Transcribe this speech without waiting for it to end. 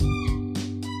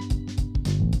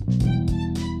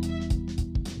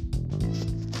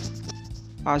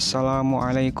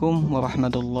Assalamualaikum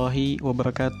warahmatullahi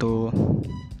wabarakatuh.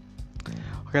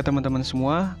 Oke teman-teman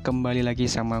semua, kembali lagi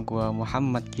sama gua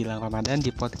Muhammad Gilang Ramadan di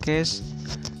podcast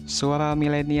Suara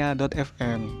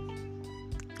Milenial.fm.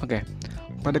 Oke,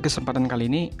 pada kesempatan kali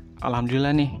ini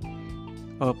alhamdulillah nih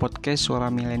podcast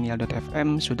Suara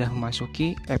Milenial.fm sudah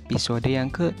memasuki episode yang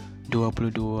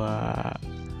ke-22.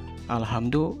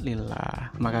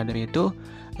 Alhamdulillah. Maka dari itu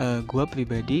gua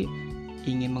pribadi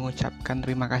ingin mengucapkan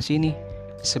terima kasih nih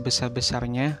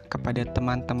sebesar-besarnya kepada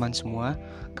teman-teman semua,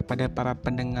 kepada para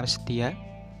pendengar setia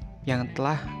yang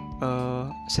telah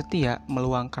setia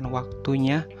meluangkan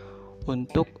waktunya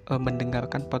untuk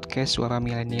mendengarkan podcast Suara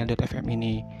Milenial.fm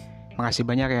ini. Makasih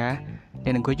banyak ya.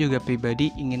 Dan gue juga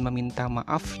pribadi ingin meminta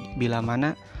maaf bila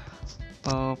mana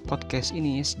podcast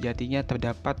ini sejatinya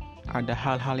terdapat ada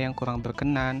hal-hal yang kurang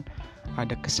berkenan,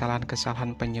 ada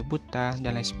kesalahan-kesalahan penyebutan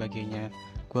dan lain sebagainya.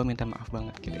 Gue minta maaf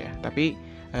banget gitu ya. Tapi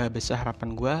besar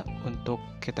harapan gue untuk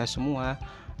kita semua,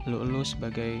 lu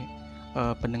sebagai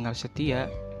pendengar setia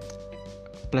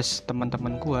plus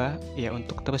teman-teman gue ya,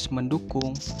 untuk terus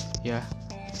mendukung ya,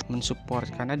 mensupport,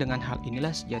 karena dengan hal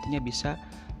inilah sejatinya bisa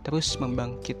terus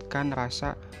membangkitkan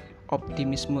rasa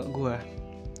optimisme gue,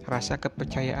 rasa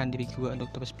kepercayaan diri gue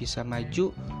untuk terus bisa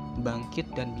maju, bangkit,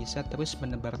 dan bisa terus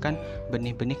menebarkan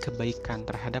benih-benih kebaikan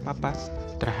terhadap apa?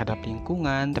 Terhadap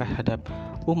lingkungan, terhadap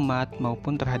umat,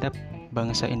 maupun terhadap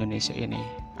bangsa Indonesia ini.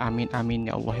 Amin amin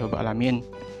ya Allah ya Rabbal alamin.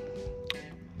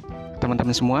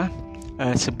 Teman-teman semua,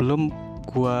 sebelum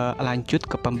gua lanjut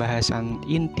ke pembahasan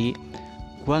inti,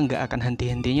 gua nggak akan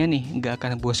henti-hentinya nih, nggak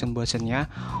akan bosan-bosannya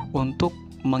untuk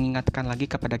mengingatkan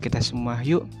lagi kepada kita semua,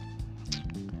 yuk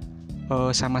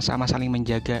sama-sama saling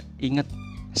menjaga. Ingat,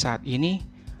 saat ini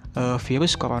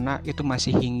virus corona itu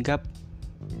masih hinggap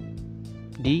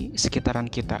di sekitaran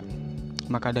kita.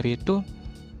 Maka dari itu,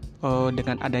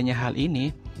 dengan adanya hal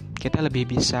ini, kita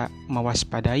lebih bisa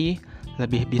mewaspadai,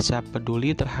 lebih bisa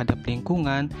peduli terhadap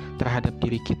lingkungan, terhadap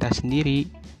diri kita sendiri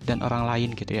dan orang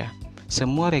lain gitu ya.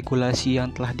 Semua regulasi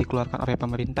yang telah dikeluarkan oleh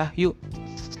pemerintah, yuk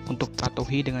untuk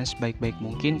patuhi dengan sebaik-baik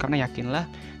mungkin, karena yakinlah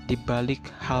di balik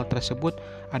hal tersebut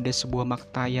ada sebuah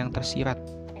makna yang tersirat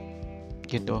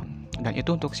gitu. Dan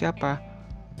itu untuk siapa?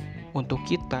 Untuk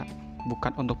kita,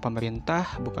 bukan untuk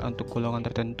pemerintah, bukan untuk golongan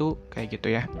tertentu kayak gitu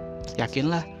ya.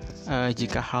 Yakinlah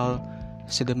jika hal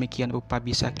sedemikian rupa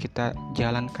bisa kita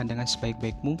jalankan dengan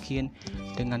sebaik-baik mungkin,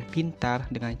 dengan pintar,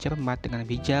 dengan cermat, dengan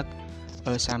bijak,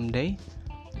 someday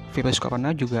virus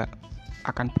corona juga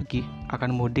akan pergi,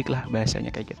 akan mudik lah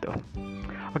bahasanya kayak gitu.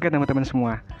 Oke teman-teman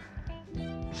semua,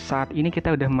 saat ini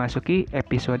kita udah memasuki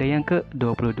episode yang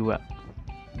ke-22.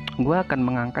 Gue akan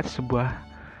mengangkat sebuah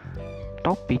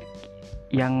topik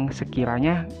yang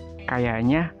sekiranya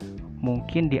kayaknya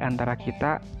mungkin di antara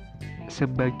kita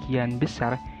sebagian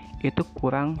besar itu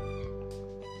kurang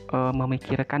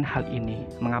memikirkan hal ini.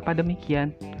 Mengapa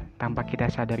demikian? Tanpa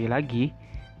kita sadari lagi,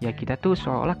 ya kita tuh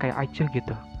seolah kayak aja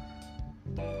gitu,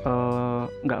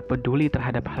 nggak peduli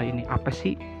terhadap hal ini. Apa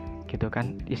sih gitu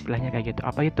kan, istilahnya kayak gitu.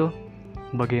 Apa itu?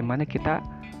 Bagaimana kita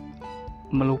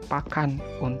melupakan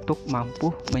untuk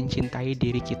mampu mencintai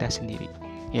diri kita sendiri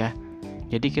ya.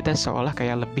 Jadi kita seolah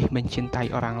kayak lebih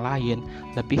mencintai orang lain,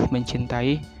 lebih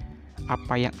mencintai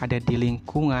apa yang ada di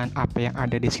lingkungan, apa yang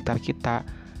ada di sekitar kita,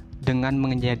 dengan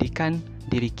menjadikan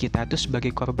diri kita itu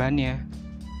sebagai korbannya.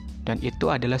 Dan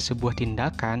itu adalah sebuah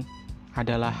tindakan,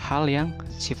 adalah hal yang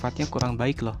sifatnya kurang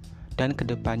baik loh, dan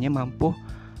kedepannya mampu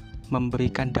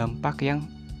memberikan dampak yang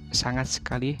sangat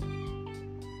sekali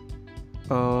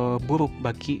buruk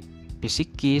bagi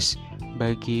psikis,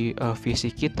 bagi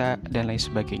fisik kita dan lain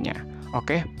sebagainya.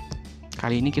 Oke,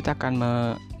 kali ini kita akan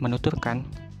menuturkan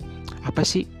apa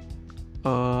sih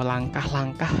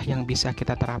langkah-langkah yang bisa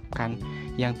kita terapkan,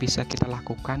 yang bisa kita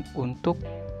lakukan untuk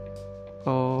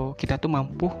kita tuh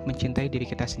mampu mencintai diri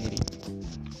kita sendiri.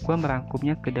 Gua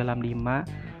merangkumnya ke dalam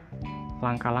 5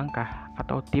 langkah-langkah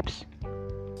atau tips.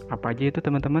 Apa aja itu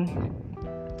teman-teman?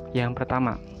 Yang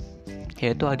pertama,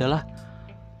 yaitu adalah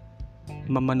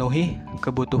memenuhi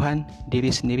kebutuhan diri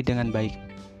sendiri dengan baik.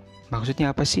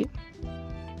 Maksudnya apa sih?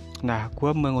 Nah,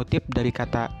 gue mengutip dari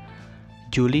kata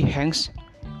Julie Hanks,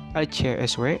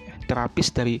 CSW,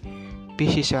 terapis dari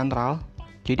PC Central.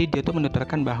 Jadi dia tuh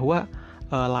menuturkan bahwa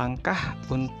langkah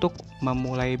untuk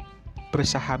memulai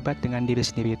bersahabat dengan diri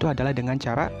sendiri itu adalah dengan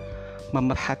cara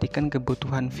memerhatikan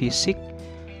kebutuhan fisik,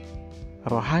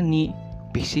 rohani,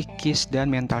 psikis, dan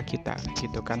mental kita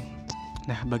gitu kan.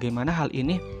 Nah, bagaimana hal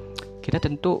ini? Kita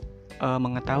tentu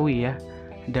mengetahui ya,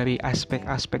 dari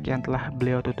aspek-aspek yang telah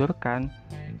beliau tuturkan,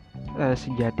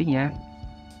 sejatinya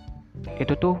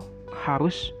itu tuh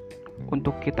harus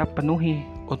untuk kita penuhi,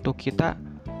 untuk kita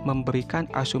memberikan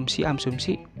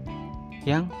asumsi-asumsi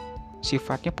yang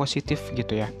sifatnya positif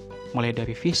gitu ya. Mulai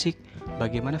dari fisik,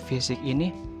 bagaimana fisik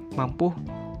ini mampu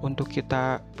untuk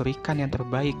kita berikan yang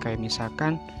terbaik, kayak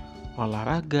misalkan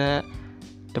olahraga,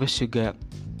 terus juga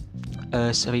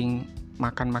sering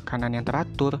makan makanan yang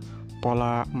teratur,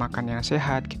 pola makan yang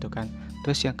sehat gitu kan.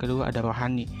 Terus yang kedua ada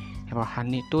rohani.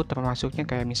 Rohani itu termasuknya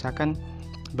kayak misalkan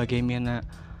bagaimana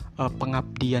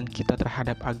pengabdian kita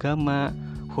terhadap agama,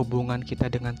 hubungan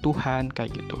kita dengan Tuhan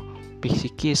kayak gitu.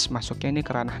 Psikis masuknya ini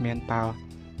ke ranah mental.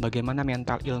 Bagaimana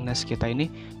mental illness kita ini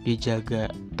dijaga,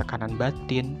 tekanan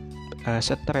batin,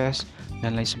 stres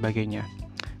dan lain sebagainya.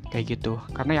 Kayak gitu.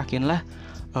 Karena yakinlah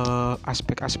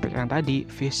aspek-aspek yang tadi,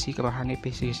 fisik, rohani,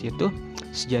 psikis itu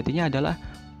sejatinya adalah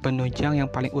penunjang yang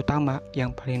paling utama,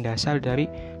 yang paling dasar dari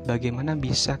bagaimana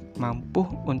bisa mampu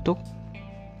untuk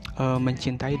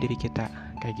mencintai diri kita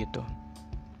kayak gitu.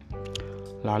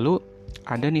 Lalu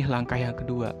ada nih langkah yang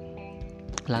kedua.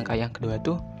 Langkah yang kedua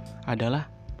tuh adalah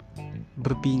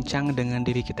berbincang dengan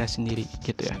diri kita sendiri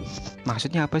gitu ya.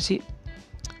 Maksudnya apa sih?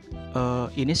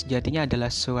 Ini sejatinya adalah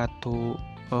suatu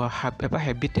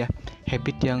habit ya.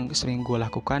 Habit yang sering gue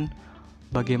lakukan.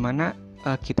 Bagaimana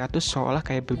kita tuh seolah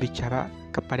kayak berbicara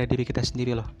kepada diri kita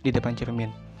sendiri loh di depan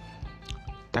cermin.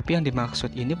 Tapi yang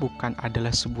dimaksud ini bukan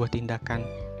adalah sebuah tindakan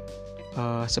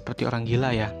seperti orang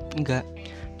gila ya, enggak.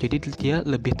 Jadi dia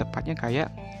lebih tepatnya kayak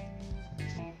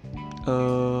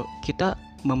kita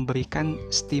memberikan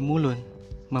stimulus,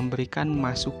 memberikan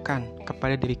masukan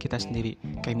kepada diri kita sendiri.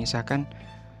 Kayak misalkan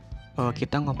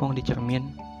kita ngomong di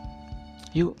cermin,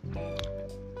 yuk,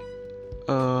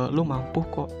 lu mampu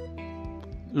kok,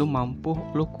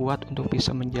 lu kuat untuk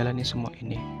bisa menjalani semua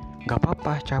ini. Gak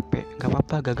apa-apa capek, gak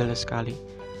apa-apa gagal sekali.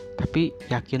 Tapi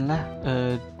yakinlah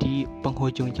di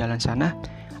penghujung jalan sana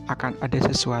akan ada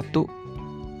sesuatu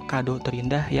kado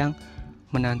terindah yang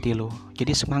menanti lo.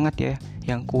 Jadi semangat ya,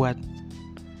 yang kuat.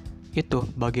 Itu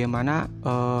bagaimana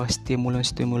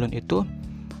stimulun-stimulun itu,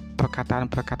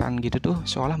 perkataan-perkataan gitu tuh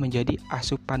seolah menjadi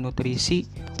asupan nutrisi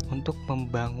untuk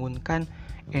membangunkan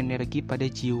energi pada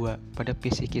jiwa, pada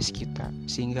psikis kita.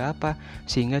 Sehingga apa?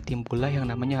 Sehingga timbullah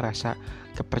yang namanya rasa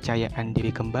kepercayaan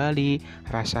diri kembali,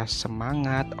 rasa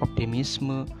semangat,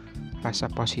 optimisme,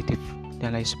 rasa positif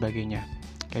dan lain sebagainya.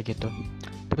 Kayak gitu.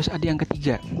 Terus ada yang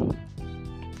ketiga,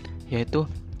 yaitu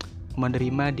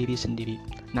menerima diri sendiri.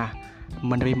 Nah,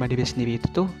 menerima diri sendiri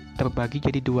itu tuh terbagi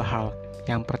jadi dua hal.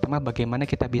 Yang pertama, bagaimana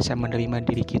kita bisa menerima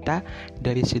diri kita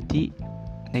dari segi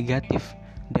negatif,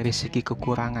 dari segi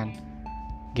kekurangan.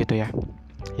 Gitu ya.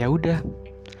 Ya udah,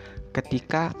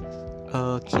 ketika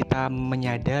kita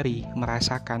menyadari,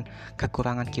 merasakan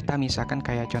kekurangan kita, misalkan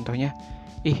kayak contohnya,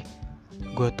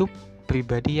 gue tuh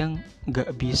pribadi yang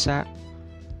gak bisa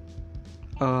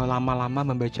lama-lama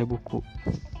membaca buku,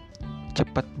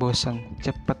 cepet bosan,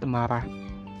 cepet marah.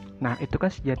 Nah itu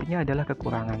kan sejatinya adalah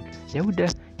kekurangan. Ya udah,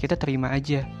 kita terima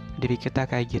aja diri kita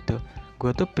kayak gitu.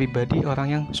 Gue tuh pribadi orang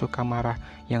yang suka marah,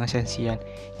 yang sensian.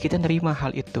 Kita nerima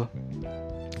hal itu,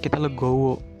 kita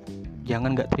legowo,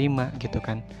 jangan gak terima gitu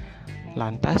kan.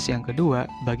 Lantas yang kedua,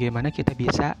 bagaimana kita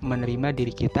bisa menerima diri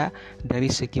kita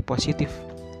dari segi positif,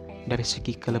 dari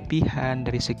segi kelebihan,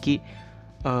 dari segi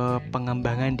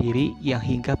pengembangan diri yang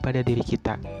hingga pada diri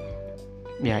kita.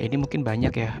 Ya ini mungkin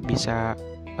banyak ya, bisa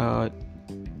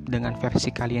dengan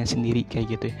versi kalian sendiri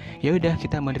kayak gitu. Ya udah,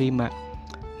 kita menerima.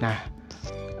 Nah,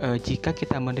 jika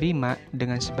kita menerima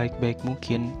dengan sebaik-baik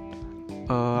mungkin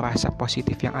rasa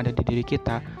positif yang ada di diri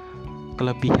kita,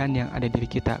 kelebihan yang ada di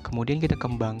diri kita, kemudian kita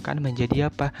kembangkan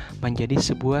menjadi apa? Menjadi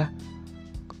sebuah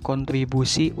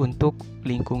kontribusi untuk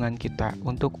lingkungan kita,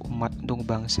 untuk umat, untuk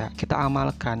bangsa. Kita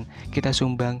amalkan, kita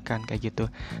sumbangkan kayak gitu.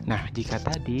 Nah, jika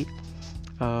tadi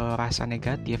rasa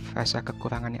negatif, rasa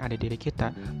kekurangan yang ada di diri kita,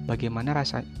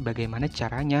 bagaimana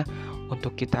caranya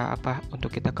untuk kita untuk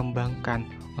kita kembangkan,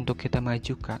 untuk kita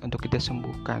majukan, untuk kita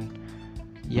sembuhkan.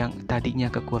 Yang tadinya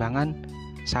kekurangan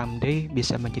someday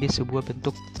bisa menjadi sebuah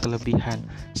bentuk kelebihan,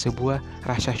 sebuah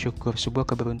rasa syukur, sebuah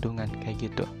keberuntungan kayak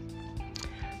gitu.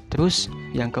 Terus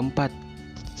yang keempat,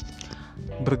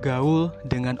 bergaul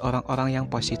dengan orang-orang yang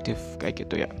positif kayak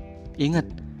gitu ya. Ingat,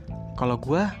 kalau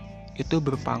gue itu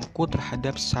berpangku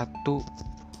terhadap satu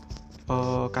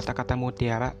kata-kata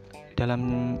mutiara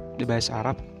dalam bahasa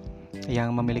Arab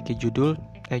yang memiliki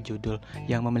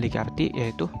yang memiliki arti,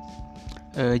 yaitu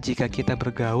jika kita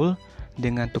bergaul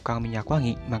dengan tukang minyak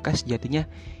wangi, maka sejatinya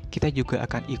kita juga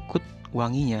akan ikut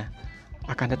wanginya.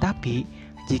 Akan tetapi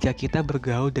jika kita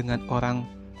bergaul dengan orang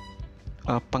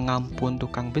pengampun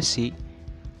tukang besi,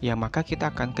 ya maka kita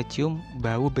akan kecium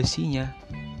bau besinya.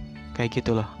 Kayak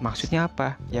gitu loh. Maksudnya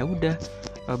apa? Ya udah,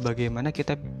 bagaimana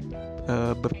kita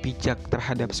berpijak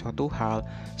terhadap suatu hal,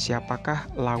 siapakah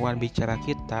lawan bicara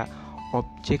kita,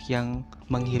 objek yang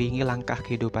mengiringi langkah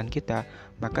kehidupan kita,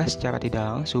 maka secara tidak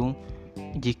langsung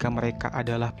jika mereka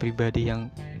adalah pribadi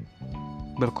yang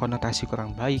berkonotasi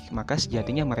kurang baik, maka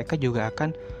sejatinya mereka juga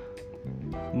akan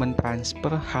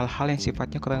mentransfer hal-hal yang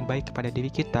sifatnya kurang baik kepada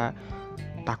diri kita.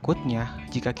 Takutnya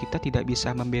jika kita tidak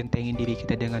bisa membentengi diri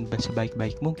kita dengan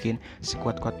sebaik-baik mungkin,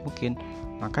 sekuat-kuat mungkin,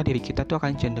 maka diri kita tuh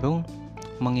akan cenderung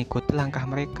mengikuti langkah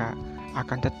mereka.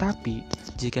 Akan tetapi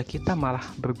jika kita malah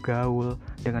bergaul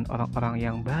dengan orang-orang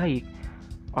yang baik,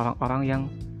 orang-orang yang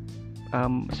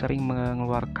sering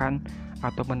mengeluarkan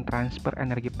atau mentransfer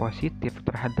energi positif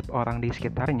terhadap orang di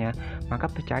sekitarnya, maka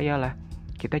percayalah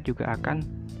kita juga akan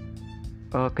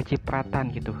kecipratan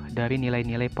gitu dari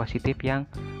nilai-nilai positif yang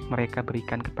mereka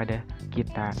berikan kepada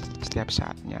kita setiap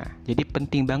saatnya. Jadi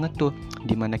penting banget tuh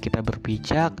dimana kita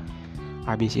berpijak,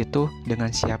 habis itu dengan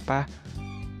siapa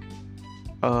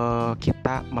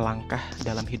kita melangkah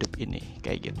dalam hidup ini,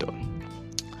 kayak gitu.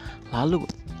 Lalu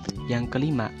yang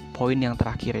kelima, poin yang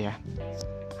terakhir ya,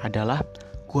 adalah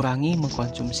kurangi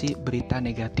mengkonsumsi berita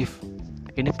negatif.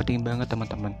 Ini penting banget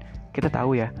teman-teman. Kita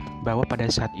tahu ya bahwa pada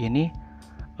saat ini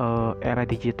era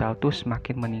digital tuh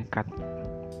semakin meningkat,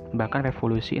 bahkan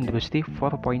revolusi industri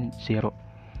 4.0.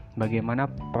 Bagaimana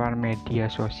peran media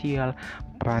sosial,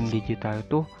 peran digital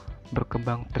itu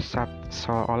berkembang pesat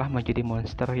seolah menjadi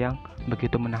monster yang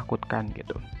begitu menakutkan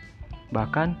gitu.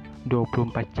 Bahkan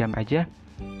 24 jam aja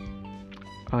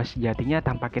sejatinya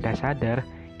tanpa kita sadar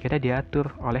kita diatur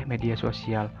oleh media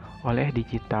sosial, oleh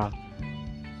digital,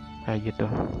 kayak gitu.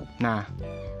 Nah,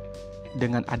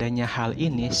 dengan adanya hal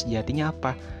ini sejatinya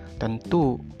apa?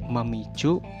 Tentu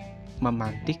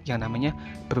memantik yang namanya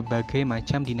berbagai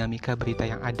macam dinamika berita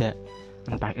yang ada.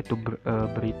 Entah itu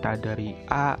berita dari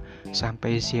A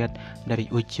sampai Z, dari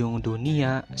ujung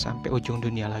dunia sampai ujung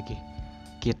dunia lagi.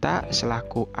 Kita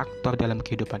selaku aktor dalam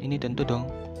kehidupan ini tentu dong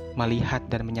melihat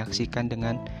dan menyaksikan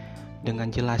dengan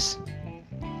jelas.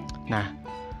 Nah,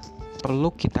 perlu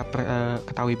kita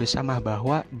ketahui bersama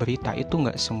bahwa berita itu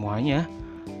nggak semuanya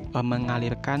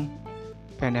mengalirkan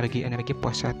energi-energi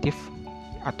positif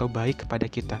atau baik kepada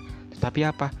kita. Tetapi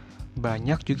apa?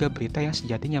 Banyak juga berita yang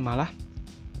sejatinya malah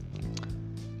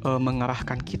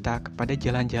mengarahkan kita kepada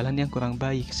jalan-jalan yang kurang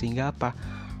baik, sehingga apa?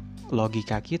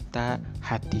 Logika kita,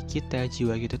 hati kita,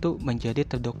 jiwa kita tuh menjadi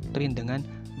terdoktrin dengan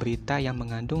berita yang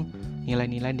mengandung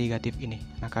nilai-nilai negatif ini.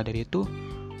 Maka dari itu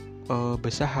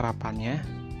besar harapannya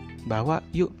bahwa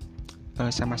yuk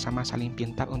sama-sama saling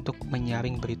pintar untuk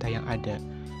menyaring berita yang ada.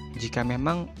 Jika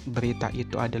memang berita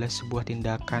itu adalah sebuah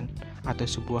tindakan atau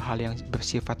sebuah hal yang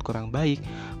bersifat kurang baik,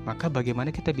 maka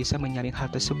bagaimana kita bisa menyaring hal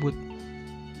tersebut?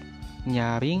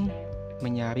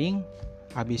 Menyaring,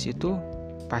 habis itu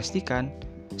pastikan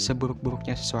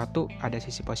seburuk-buruknya sesuatu ada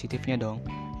sisi positifnya dong.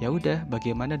 Ya udah,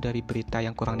 bagaimana dari berita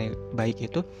yang kurang baik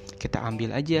itu kita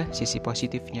ambil aja sisi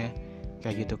positifnya,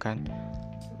 kayak gitu kan.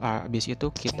 Habis itu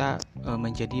kita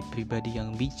menjadi pribadi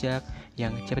yang bijak,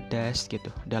 yang cerdas gitu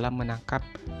dalam menangkap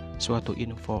suatu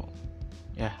info,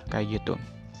 ya kayak gitu.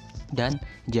 Dan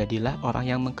jadilah orang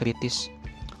yang kritis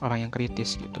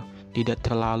gitu, tidak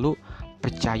terlalu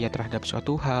percaya terhadap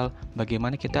suatu hal.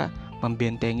 Bagaimana kita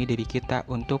membentengi diri kita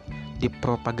untuk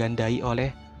dipropagandai oleh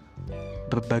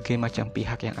berbagai macam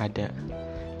pihak yang ada,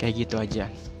 kayak gitu aja.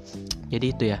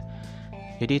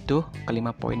 Jadi itu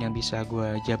kelima poin yang bisa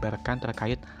gue jabarkan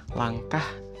terkait langkah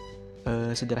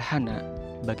sederhana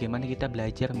bagaimana kita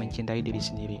belajar mencintai diri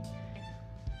sendiri.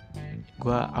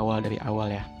 Gue ulang dari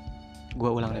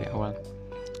awal.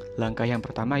 Langkah yang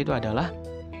pertama itu adalah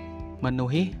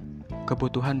memenuhi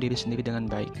kebutuhan diri sendiri dengan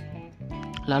baik.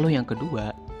 Lalu yang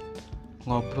kedua,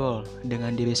 ngobrol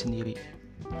dengan diri sendiri.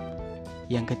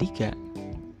 Yang ketiga,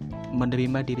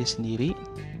 menerima diri sendiri.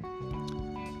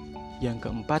 Yang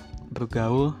keempat,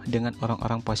 bergaul dengan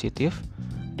orang-orang positif.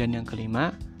 Dan yang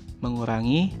kelima,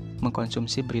 mengurangi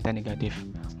mengkonsumsi berita negatif.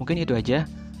 Mungkin itu aja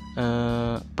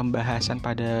pembahasan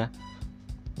pada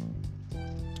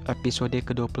episode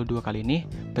ke-22 kali ini.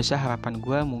 Besar harapan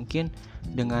gue mungkin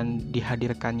dengan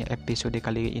dihadirkannya episode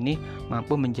kali ini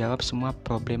mampu menjawab semua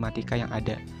problematika yang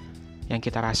ada, yang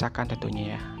kita rasakan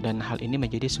tentunya ya. Dan hal ini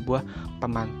menjadi sebuah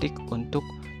pemantik untuk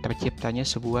terciptanya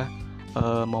sebuah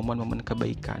momen-momen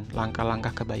kebaikan,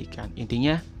 langkah-langkah kebaikan.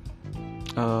 Intinya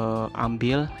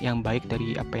ambil yang baik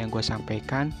dari apa yang gue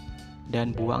sampaikan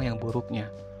dan buang yang buruknya.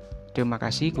 Terima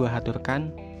kasih gue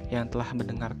haturkan yang telah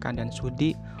mendengarkan dan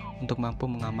sudi untuk mampu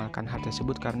mengamalkan hal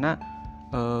tersebut, karena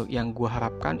yang gue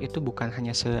harapkan itu bukan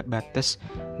hanya sebatas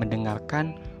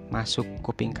mendengarkan, masuk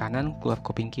kuping kanan, keluar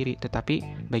kuping kiri.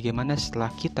 Tetapi bagaimana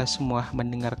setelah kita semua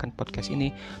mendengarkan podcast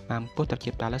ini, mampu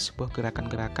terciptalah sebuah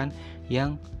gerakan-gerakan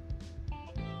yang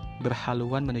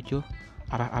berhaluan menuju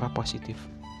arah-arah positif.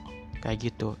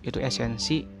 Kayak gitu. Itu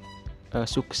esensi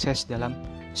sukses dalam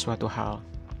suatu hal.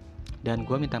 Dan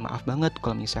gue minta maaf banget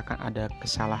kalau misalkan ada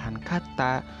kesalahan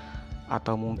kata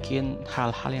atau mungkin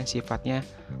hal-hal yang sifatnya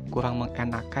kurang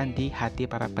mengenakan di hati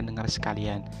para pendengar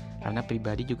sekalian. Karena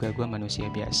pribadi juga gue manusia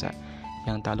biasa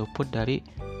yang tak luput dari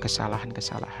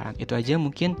kesalahan-kesalahan. Itu aja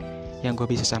mungkin yang gue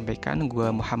bisa sampaikan.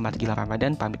 Gue Muhammad Gilang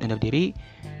Ramadan pamit undur diri.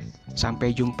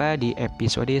 Sampai jumpa di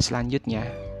episode selanjutnya.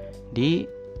 Di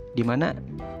mana?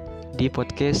 Di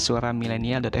podcast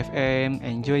suaramilenial.fm.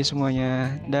 Enjoy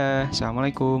semuanya. Dah.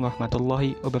 Assalamualaikum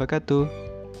warahmatullahi wabarakatuh.